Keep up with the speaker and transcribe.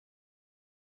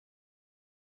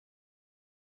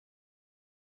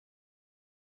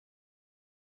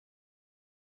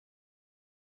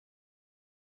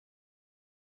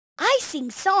I sing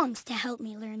songs to help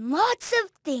me learn lots of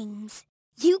things.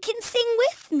 You can sing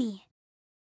with me.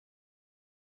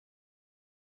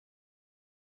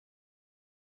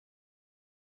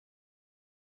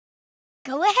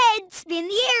 Go ahead, spin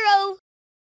the arrow.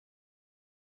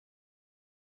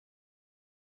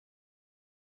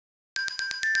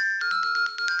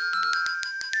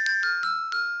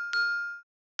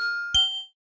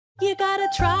 You gotta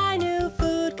try new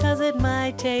food 'cause it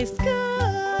might taste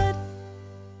good.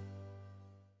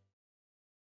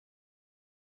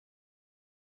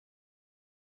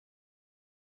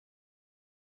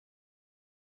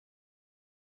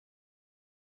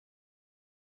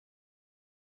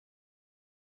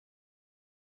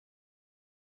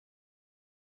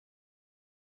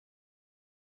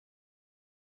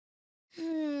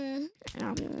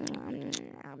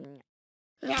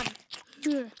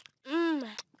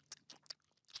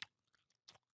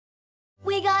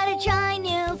 We gotta try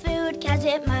new food 'cause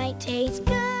it might taste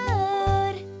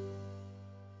good.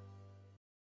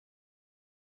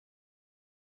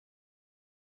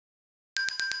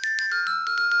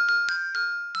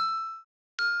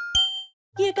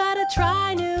 You gotta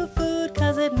try new food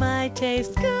 'cause it might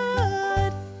taste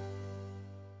good.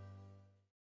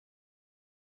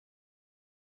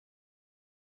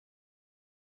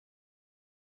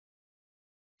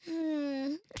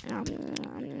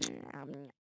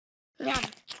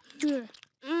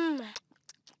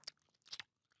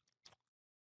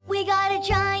 We gotta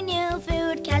try new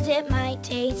food 'cause it might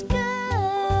taste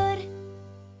good.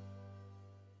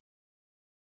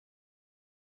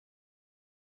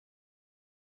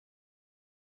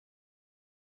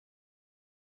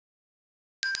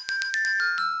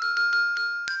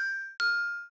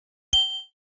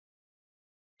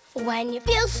 When you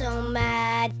feel so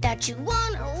mad that you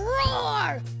wanna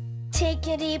roar, take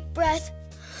a deep breath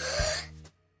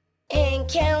and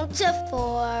count to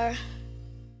 4.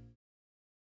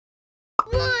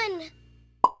 1,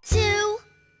 2,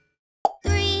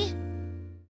 3,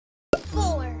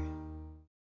 4.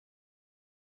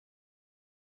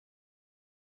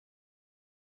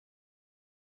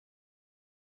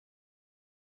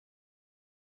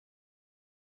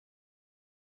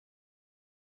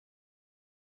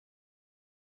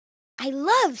 I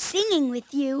love singing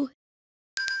with you.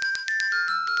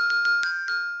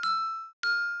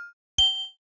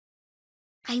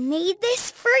 I made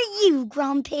this for you,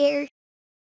 Grandpère.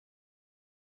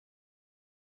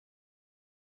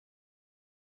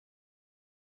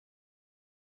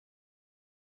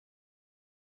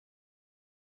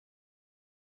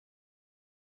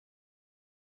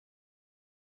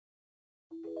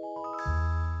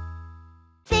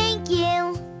 Thank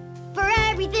you for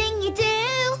everything you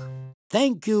do.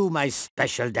 Thank you, my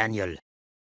special Daniel.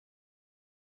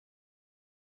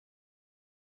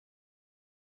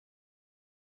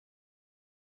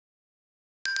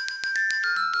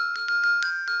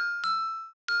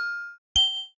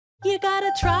 You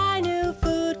gotta try new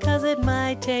food 'cause it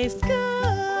might taste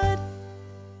good.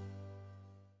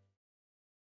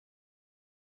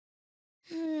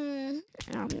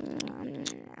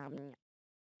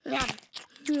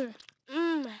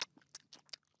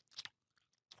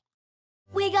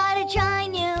 We gotta try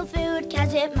new food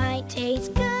 'cause it might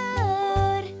taste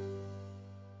good.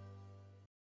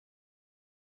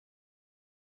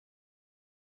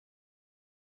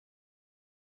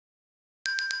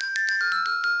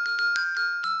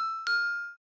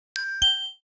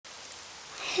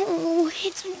 Oh,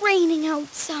 it's raining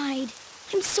outside.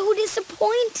 I'm so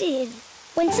disappointed.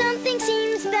 When something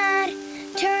seems bad,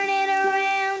 turn it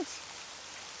around.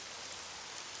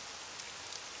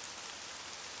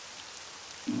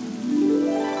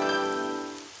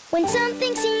 When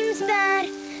something seems bad,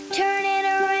 turn it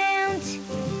around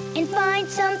and find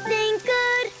something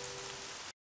good.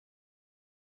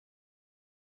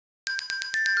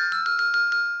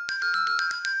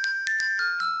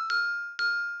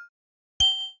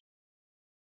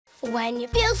 When you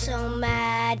feel so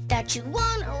mad that you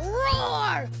wanna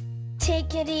roar,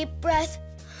 take a deep breath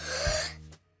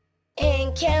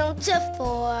and count to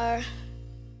 4.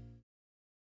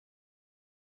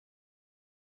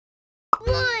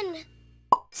 1,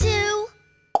 2,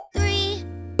 3,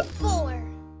 4.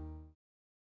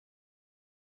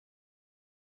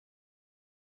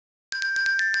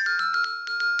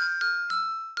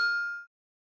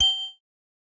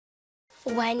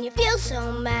 When you feel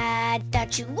so mad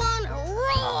that you wanna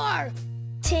roar,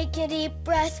 take a deep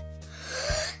breath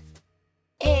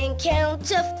and count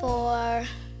to 4.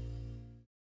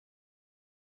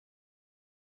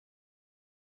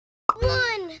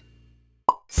 1,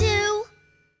 2,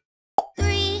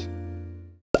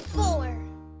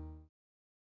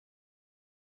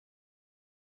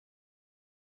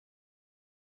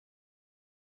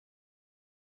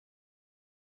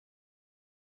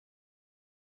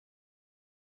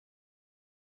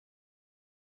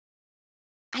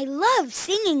 I love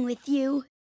singing with you.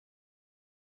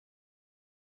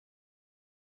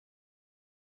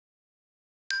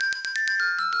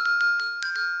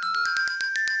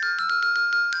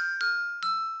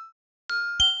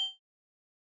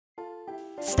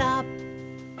 Stop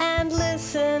and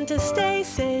listen to stay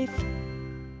safe.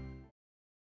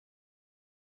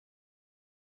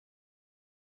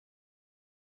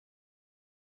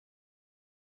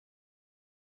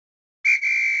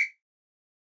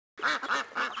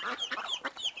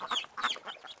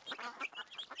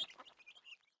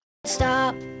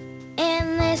 Stop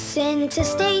and listen to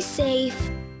stay safe.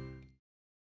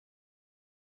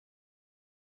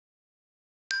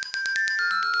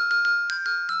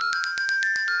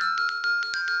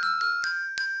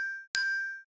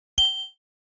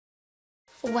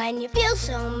 When you feel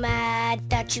so mad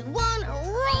that you wanna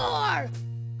roar,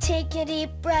 take a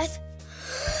deep breath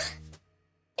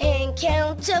and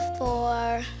count to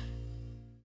 4.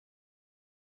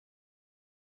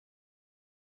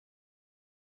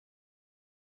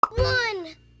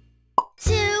 1,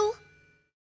 2,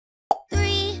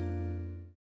 3.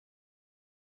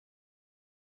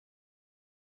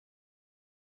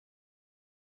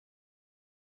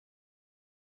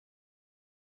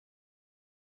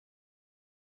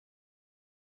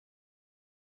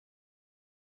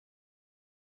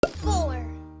 4.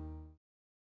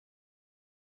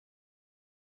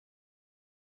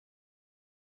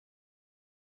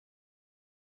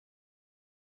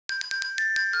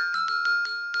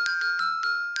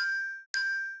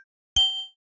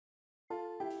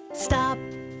 Stop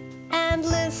and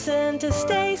listen to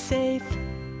stay safe.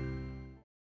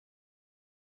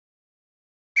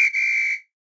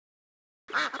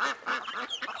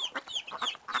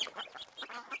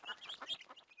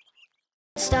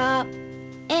 Stop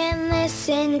and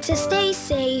listen to stay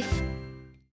safe.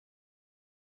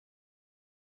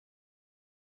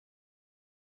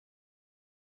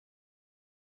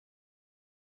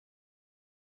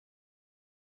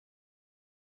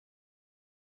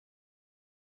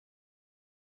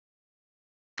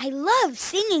 I love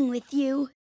singing with you.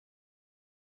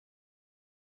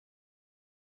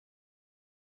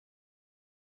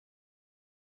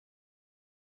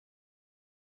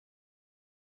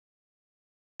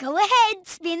 Go ahead,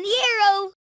 spin the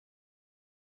arrow.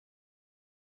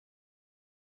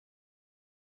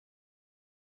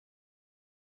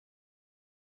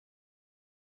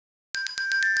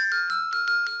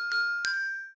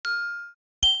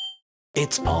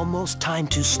 It's almost time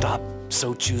to stop,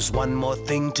 so choose one more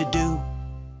thing to do.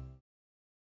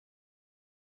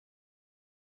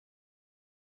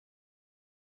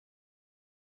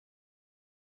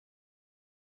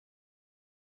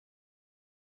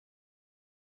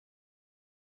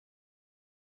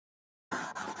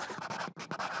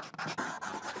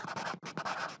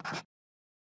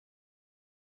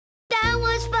 That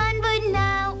was fun, but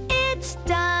now it's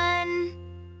done.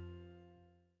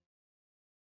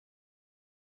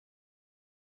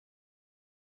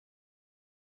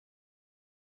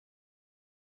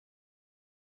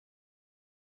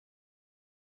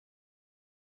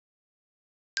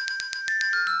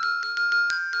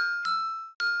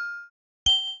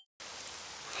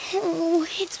 Oh,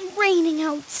 it's raining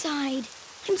outside.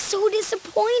 I'm so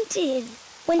disappointed.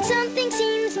 When something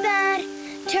seems bad,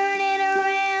 turn it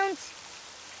around.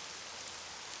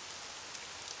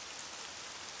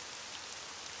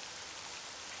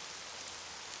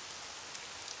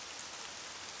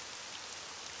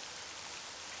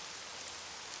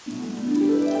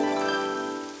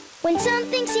 When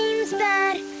something seems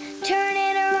bad, turn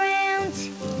it around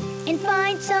and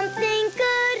find something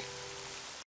good.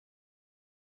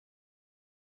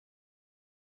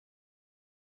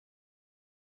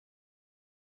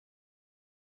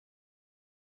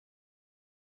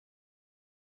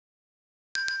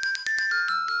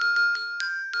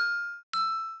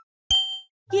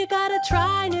 You gotta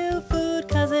try new food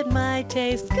 'cause it might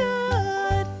taste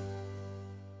good.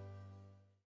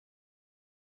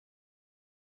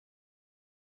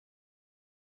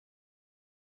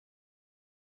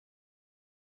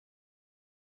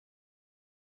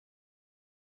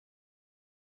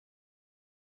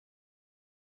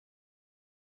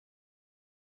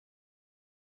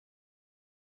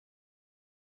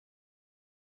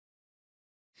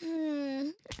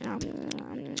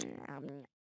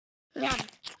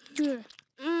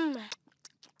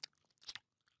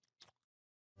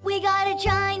 We gotta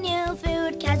try new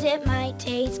food 'cause it might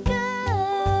taste good.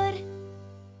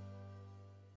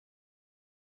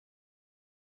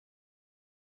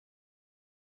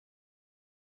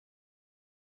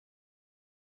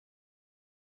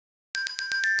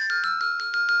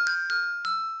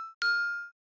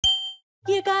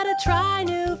 You gotta try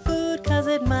new food 'cause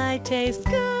it might taste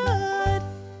good.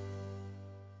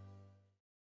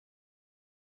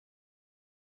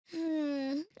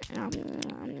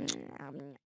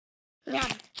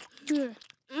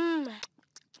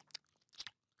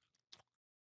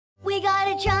 We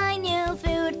gotta try new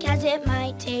food 'cause it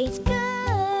might taste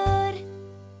good.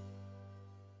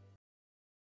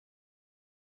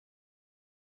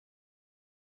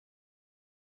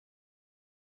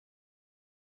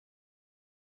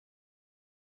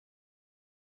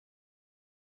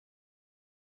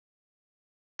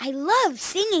 I love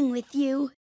singing with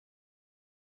you.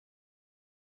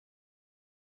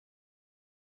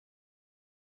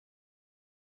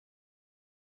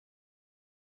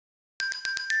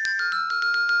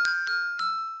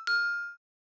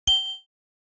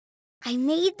 I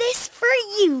made this for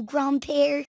you,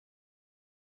 Grandpere.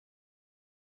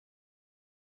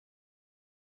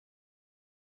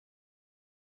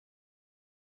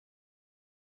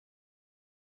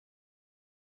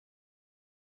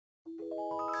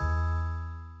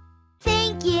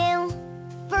 Thank you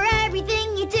for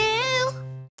everything you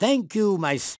do. Thank you,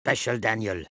 my special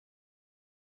Daniel.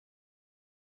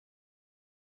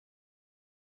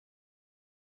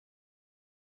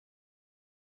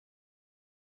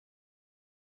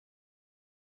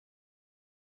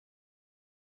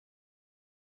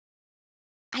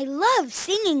 I love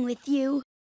singing with you.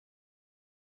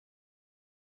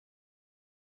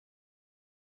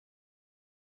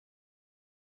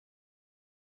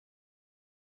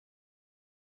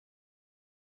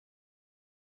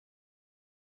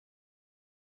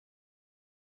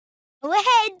 Go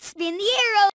ahead, spin the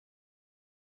arrow.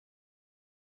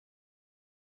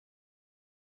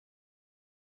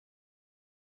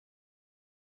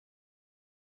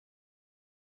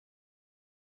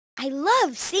 I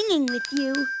love singing with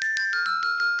you.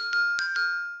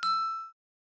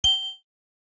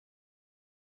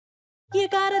 You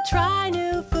gotta try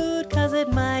new food 'cause it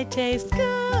might taste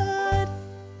good.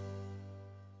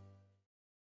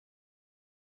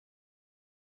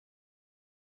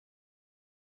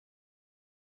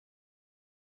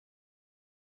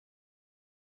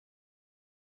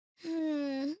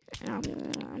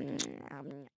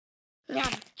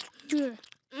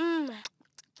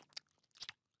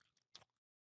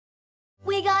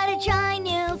 We gotta try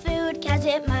new food 'cause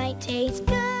it might taste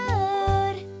good.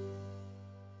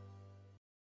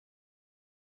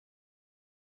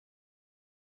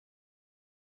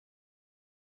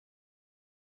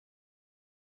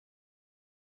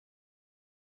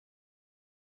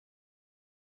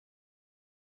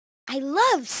 I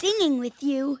love singing with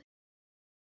you.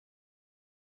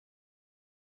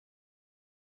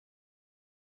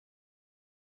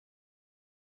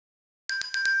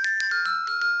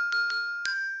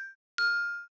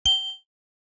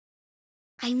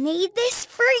 I made this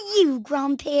for you,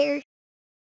 Grandpere.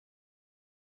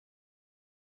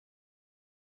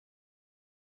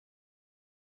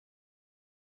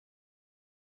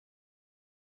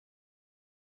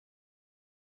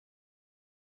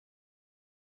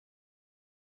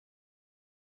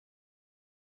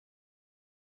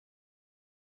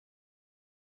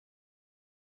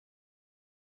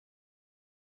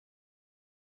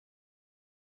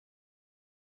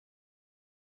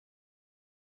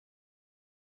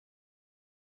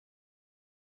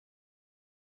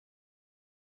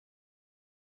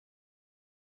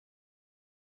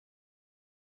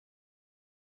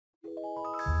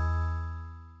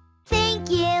 Thank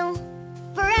you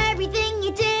for everything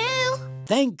you do.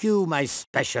 Thank you, my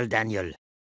special Daniel.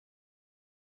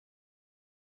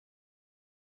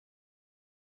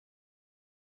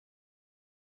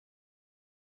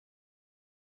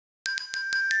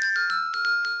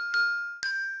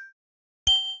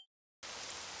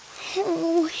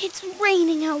 Oh, it's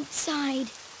raining outside.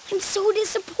 I'm so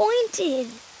disappointed.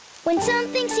 When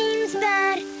something seems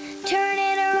bad, turn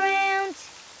it around.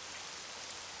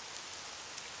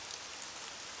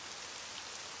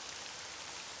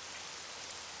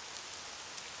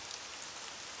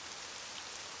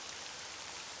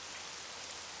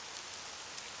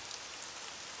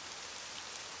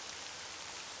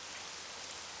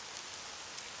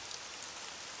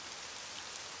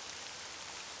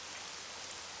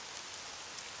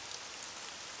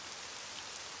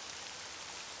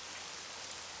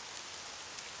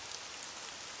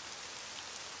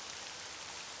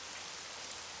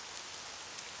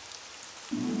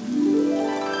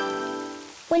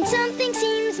 When something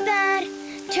seems bad,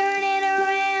 turn it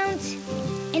around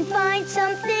and find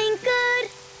something good.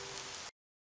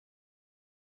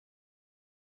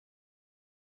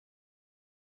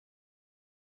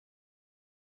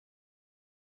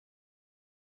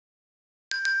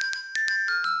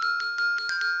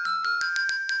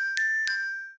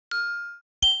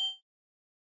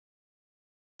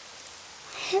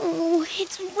 Oh,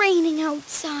 it's raining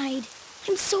outside.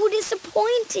 I'm so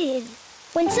disappointed.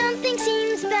 When something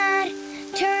seems bad,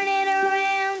 turn it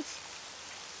around.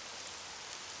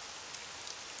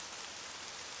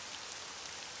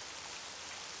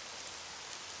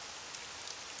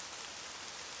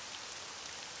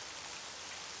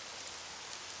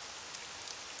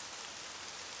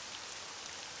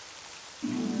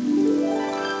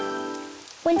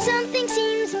 When something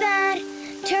seems bad,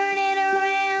 turn it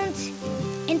around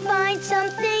and find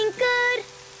something good.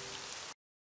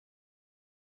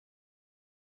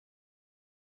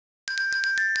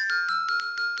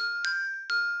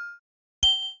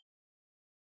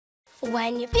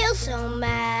 When you feel so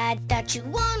mad that you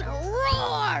wanna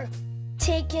roar,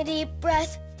 take a deep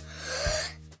breath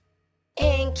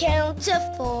and count to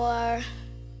 4.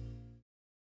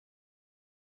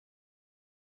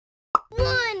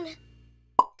 1,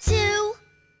 2,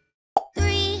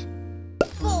 3,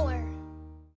 4.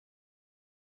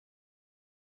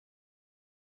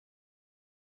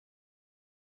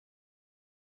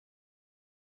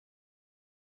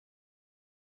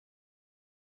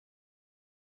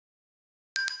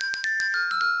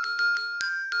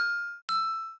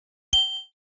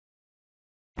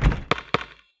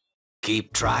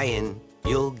 Keep trying,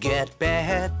 you'll get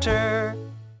better.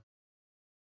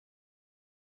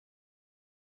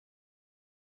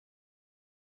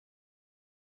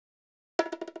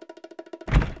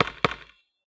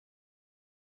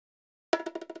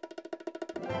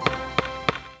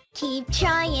 Keep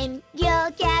trying,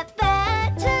 you'll get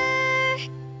better.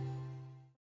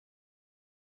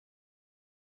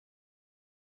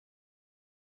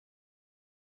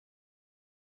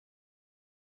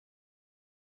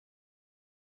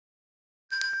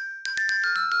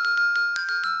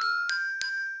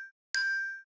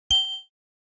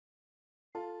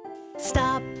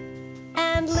 Stop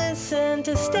and listen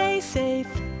to stay safe.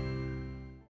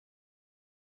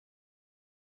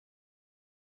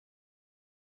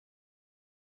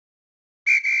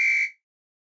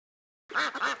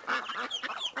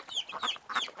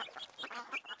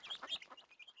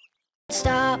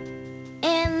 Stop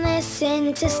and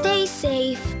listen to stay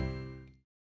safe.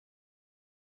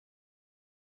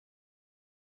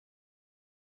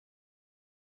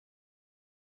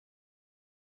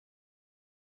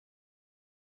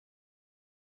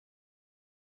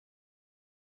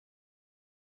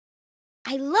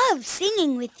 I love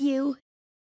singing with you.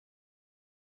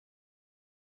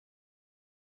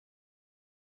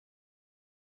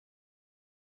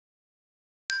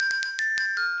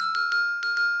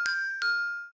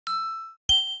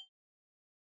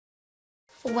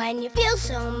 When you feel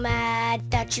so mad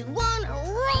that you wanna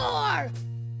roar,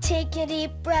 take a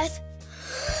deep breath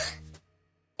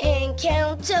and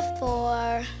count to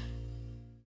 4.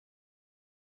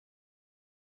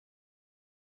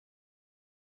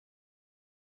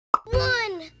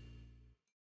 1,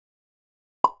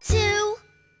 2,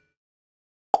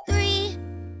 3,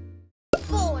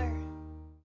 4.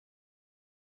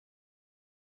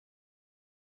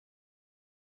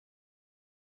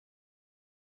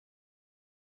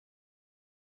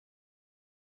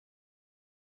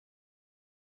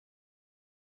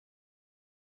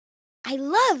 I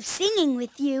love singing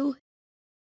with you.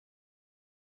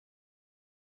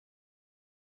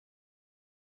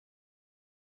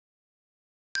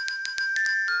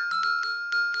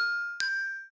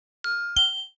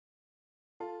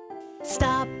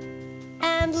 Stop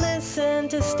and listen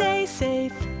to stay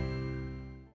safe.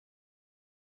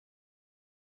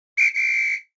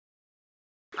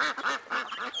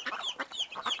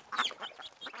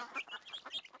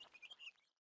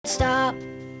 Stop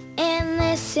and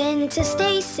listen to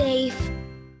stay safe.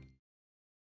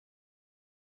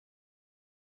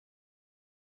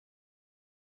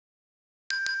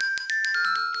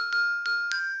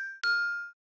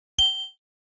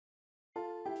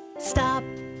 Stop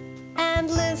and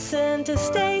listen to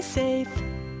stay safe.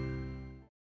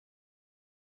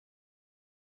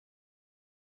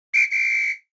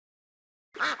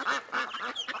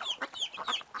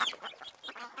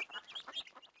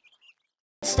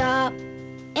 Stop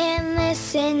and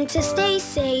listen to stay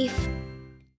safe.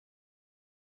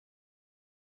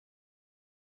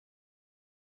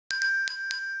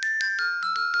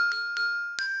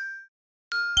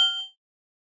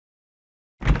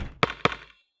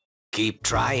 Keep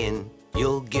trying,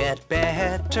 you'll get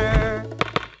better.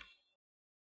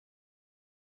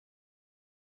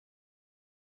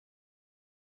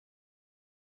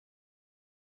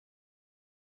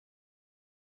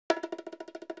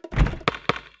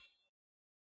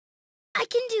 I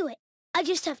can do it. I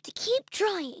just have to keep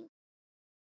trying.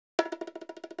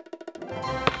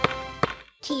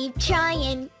 Keep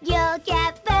trying, you'll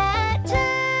get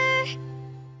better.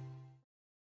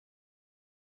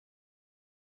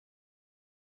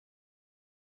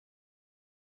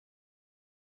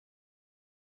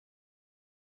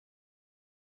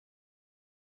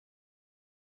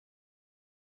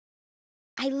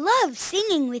 I love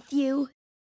singing with you.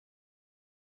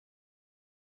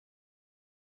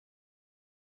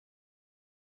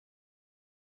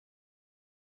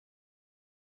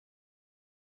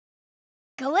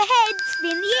 Go ahead,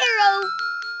 spin the arrow.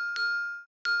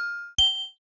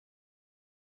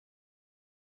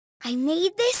 I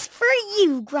made this for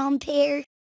you, Grandpere.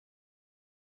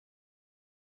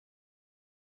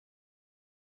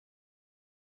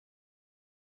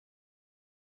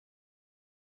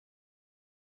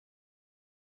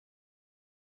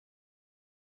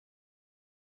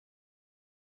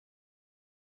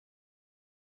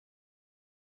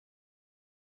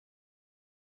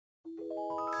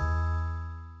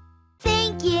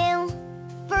 Thank you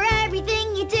for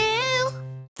everything you do.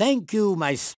 Thank you,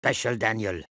 my special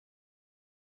Daniel.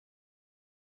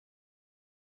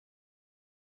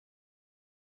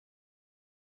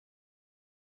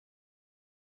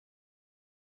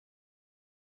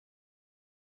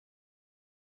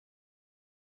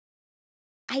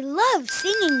 I love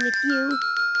singing with you.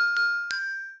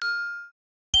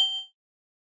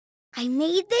 I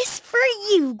made this for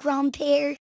you,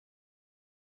 Grandpere.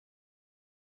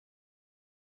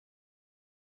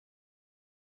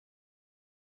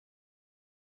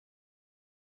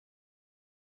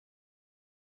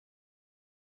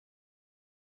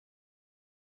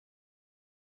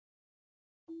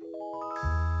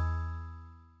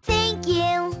 Thank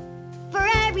you for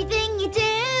everything you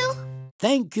do.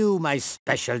 Thank you, my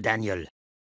special Daniel.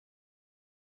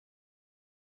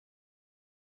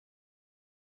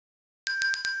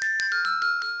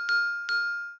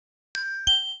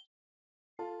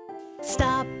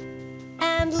 Stop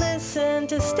and listen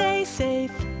to stay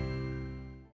safe.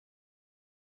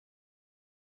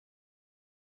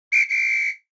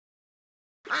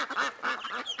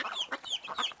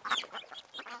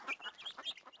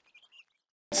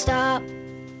 Stop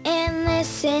and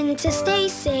listen to stay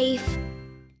safe.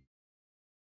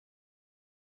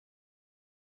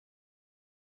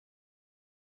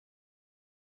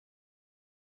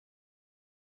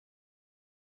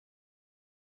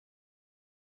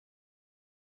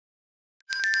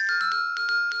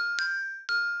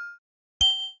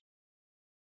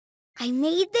 I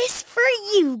made this for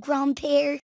you,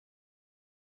 Grandpere.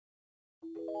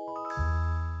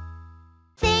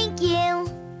 Thank you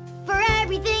for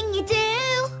everything you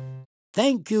do.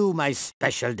 Thank you, my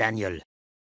special Daniel.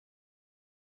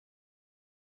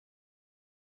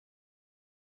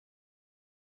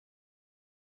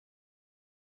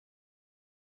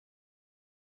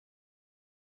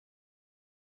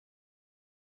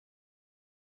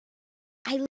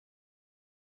 I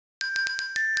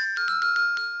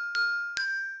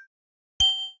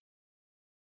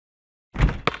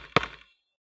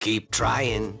Keep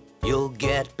trying, you'll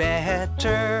get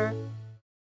better.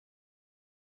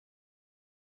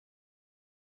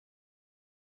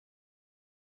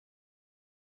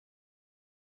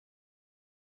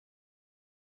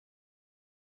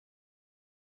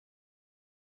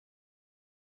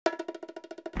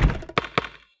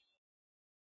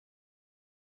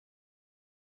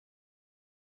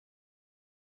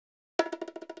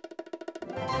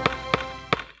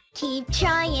 keep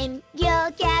trying,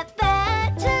 you'll get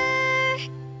better.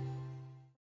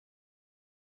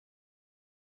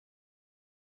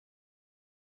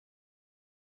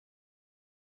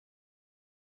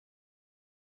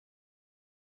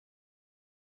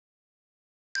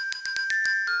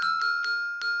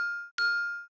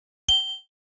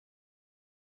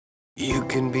 You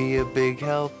can be a big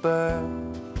helper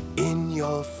in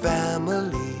your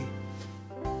family.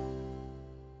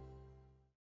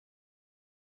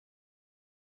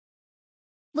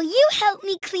 Will you help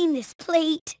me clean this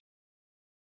plate?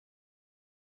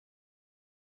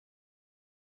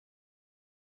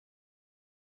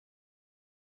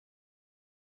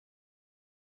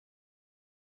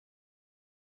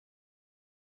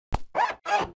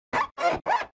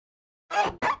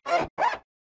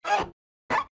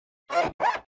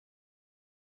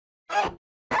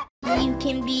 You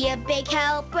can be a big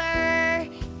helper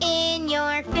in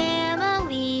your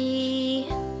family.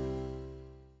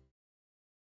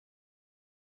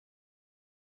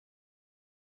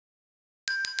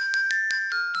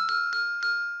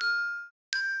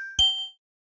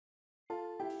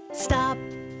 Stop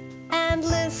and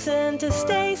listen to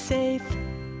stay safe.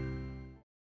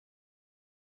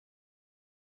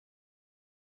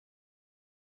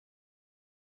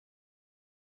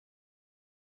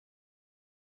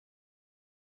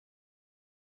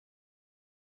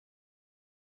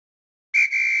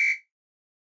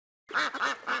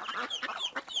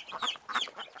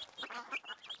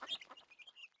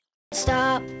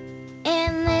 Stop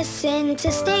and listen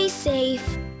to stay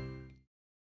safe.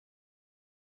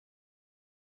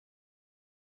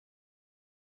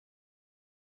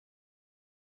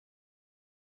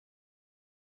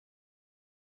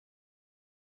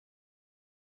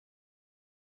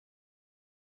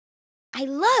 I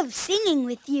love singing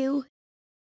with you.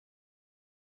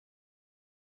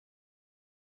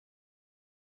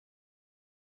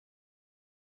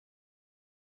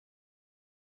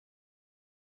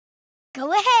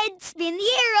 Go ahead, spin the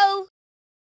arrow.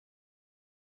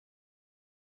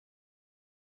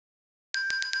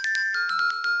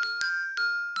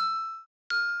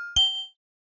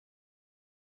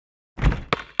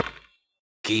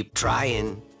 Keep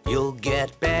trying, you'll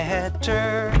get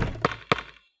better.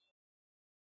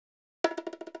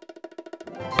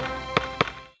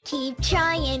 Keep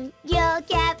trying, you'll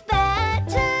get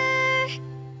better.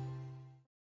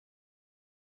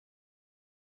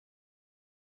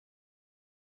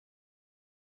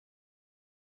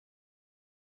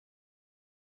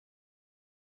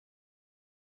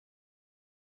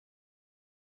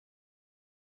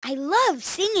 I love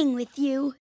singing with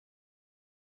you.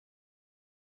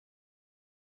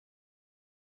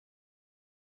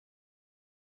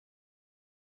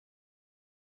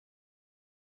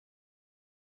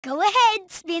 Go ahead,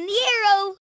 spin the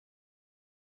arrow.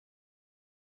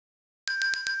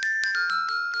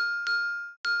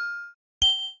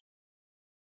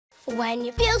 When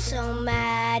you feel so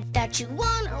mad that you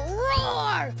wanna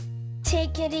roar,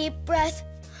 take a deep breath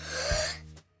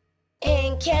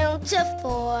and count to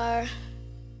 4.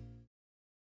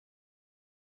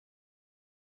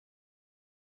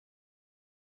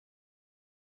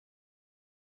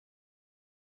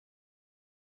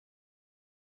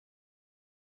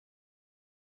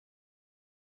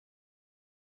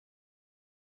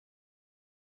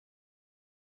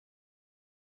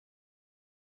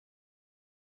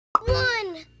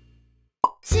 One,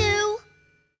 2,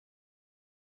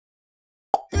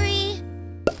 3,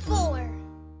 4.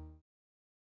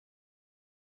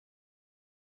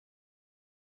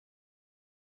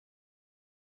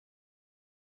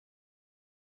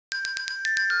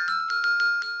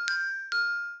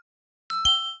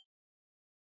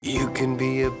 You can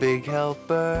be a big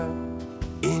helper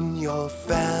in your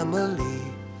family.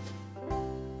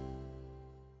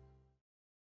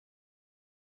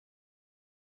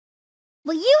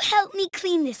 Will you help me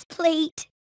clean this plate?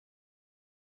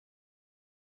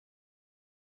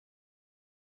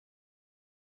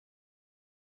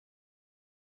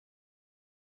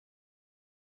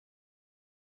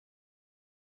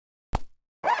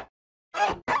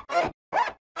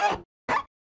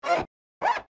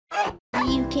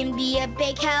 You can be a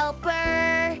big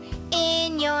helper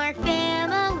in your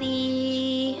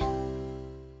family.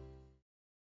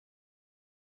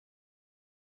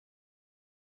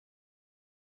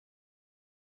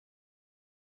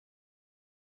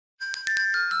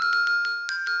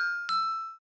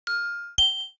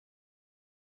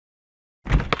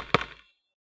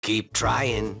 Keep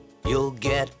trying, you'll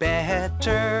get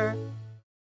better.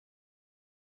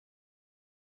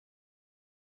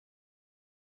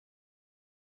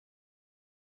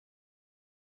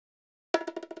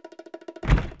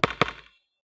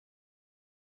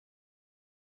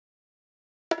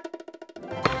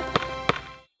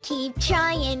 Keep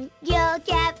trying, you'll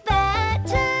get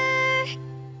better.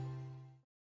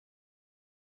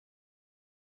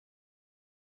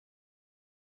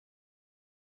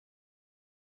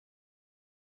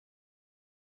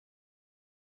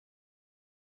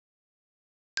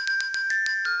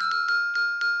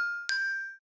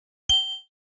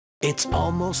 It's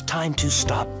almost time to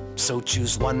stop, so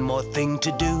choose one more thing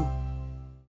to do.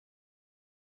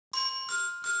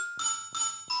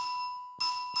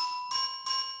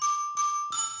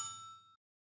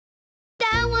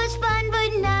 That was fun,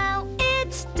 but now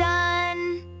it's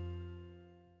done.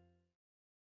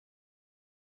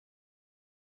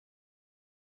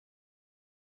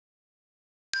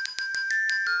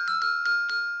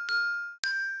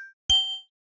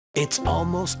 It's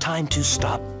almost time to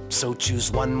stop, so choose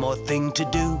one more thing to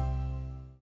do.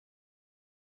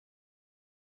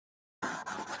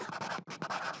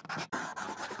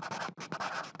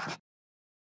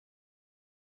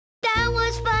 That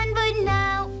was fun, but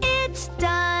now it's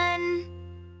done.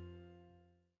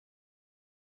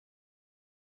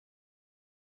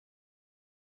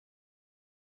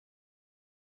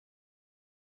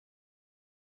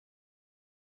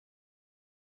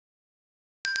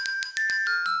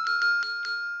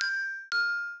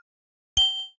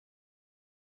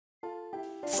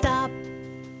 Stop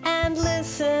and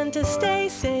listen to stay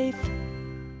safe.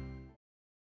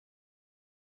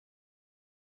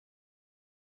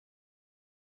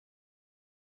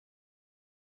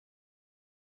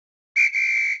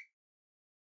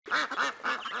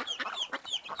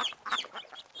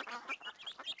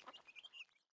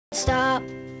 Stop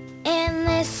and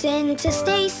listen to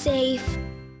stay safe.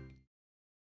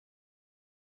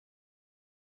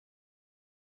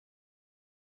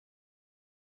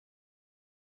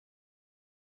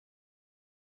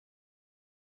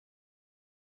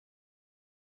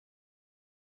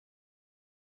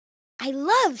 I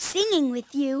love singing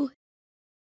with you.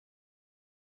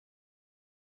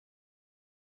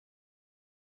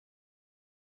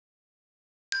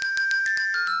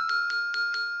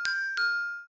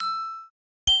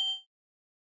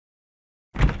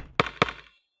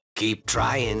 Keep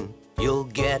trying, you'll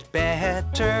get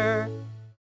better.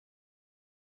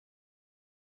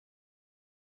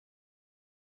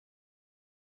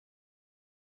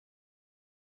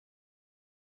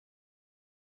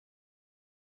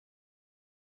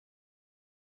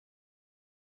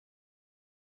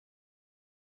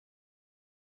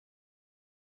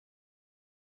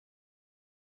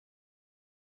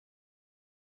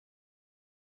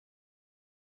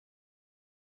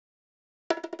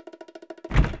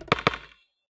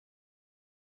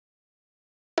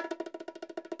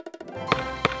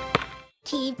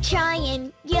 Keep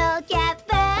trying, you'll get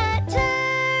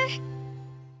better.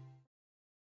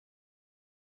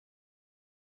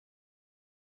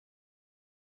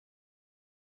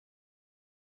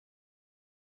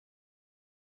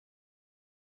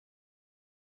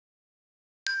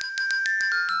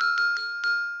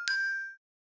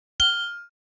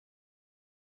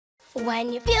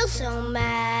 When you feel so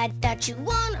mad that you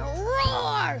wanna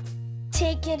roar,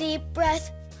 take a deep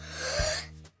breath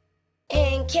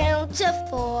and count to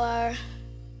 4.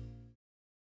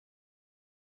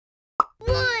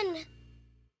 1,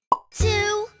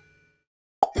 2,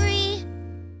 3,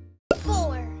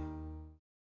 4.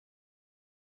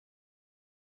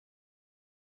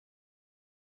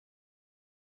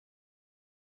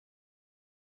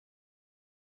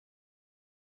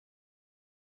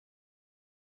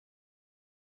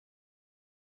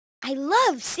 I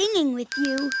love singing with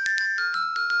you.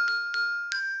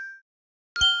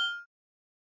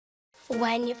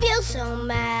 When you feel so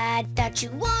mad that you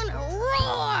wanna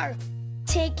roar,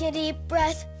 take a deep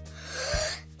breath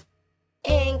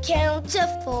and count to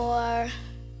 4.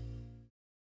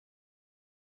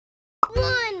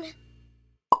 1,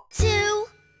 2,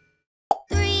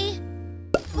 3,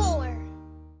 4.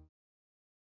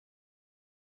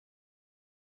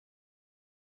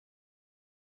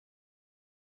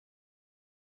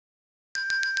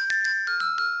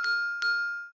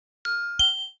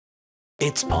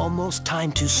 It's almost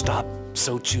time to stop,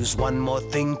 so choose one more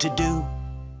thing to do.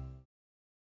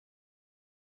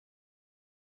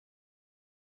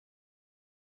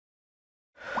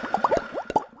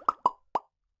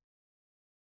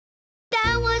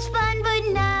 That was fun, but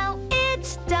now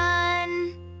it's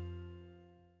done.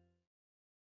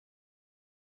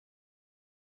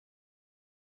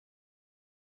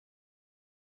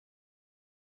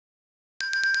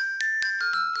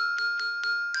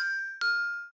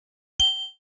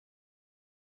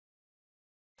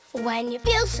 When you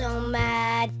feel so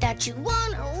mad that you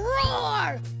wanna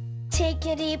roar, take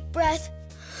a deep breath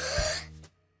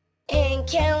and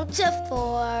count to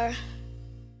 4.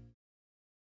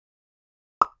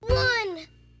 1,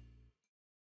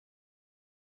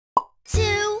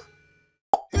 2,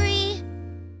 3,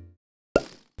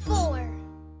 4.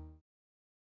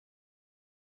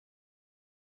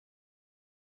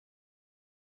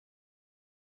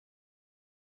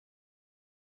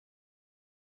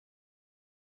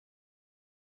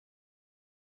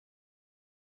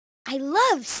 I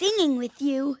love singing with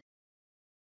you.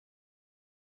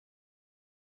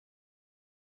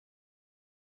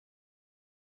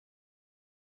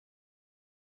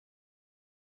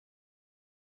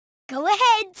 Go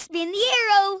ahead, spin the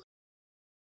arrow.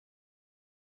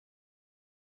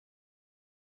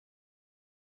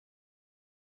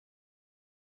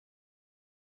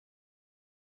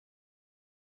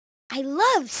 I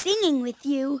love singing with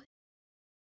you.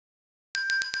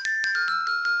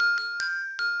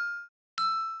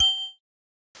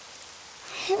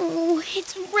 Oh,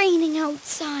 it's raining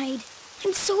outside.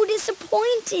 I'm so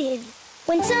disappointed.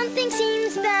 When something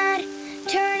seems bad,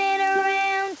 turn it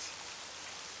around.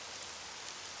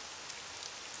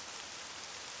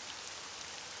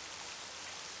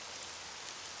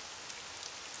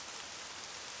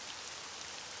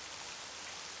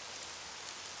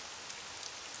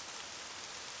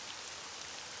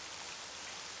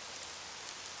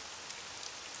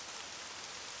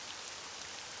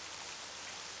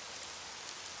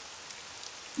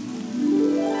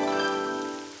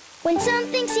 When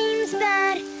something seems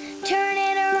bad, turn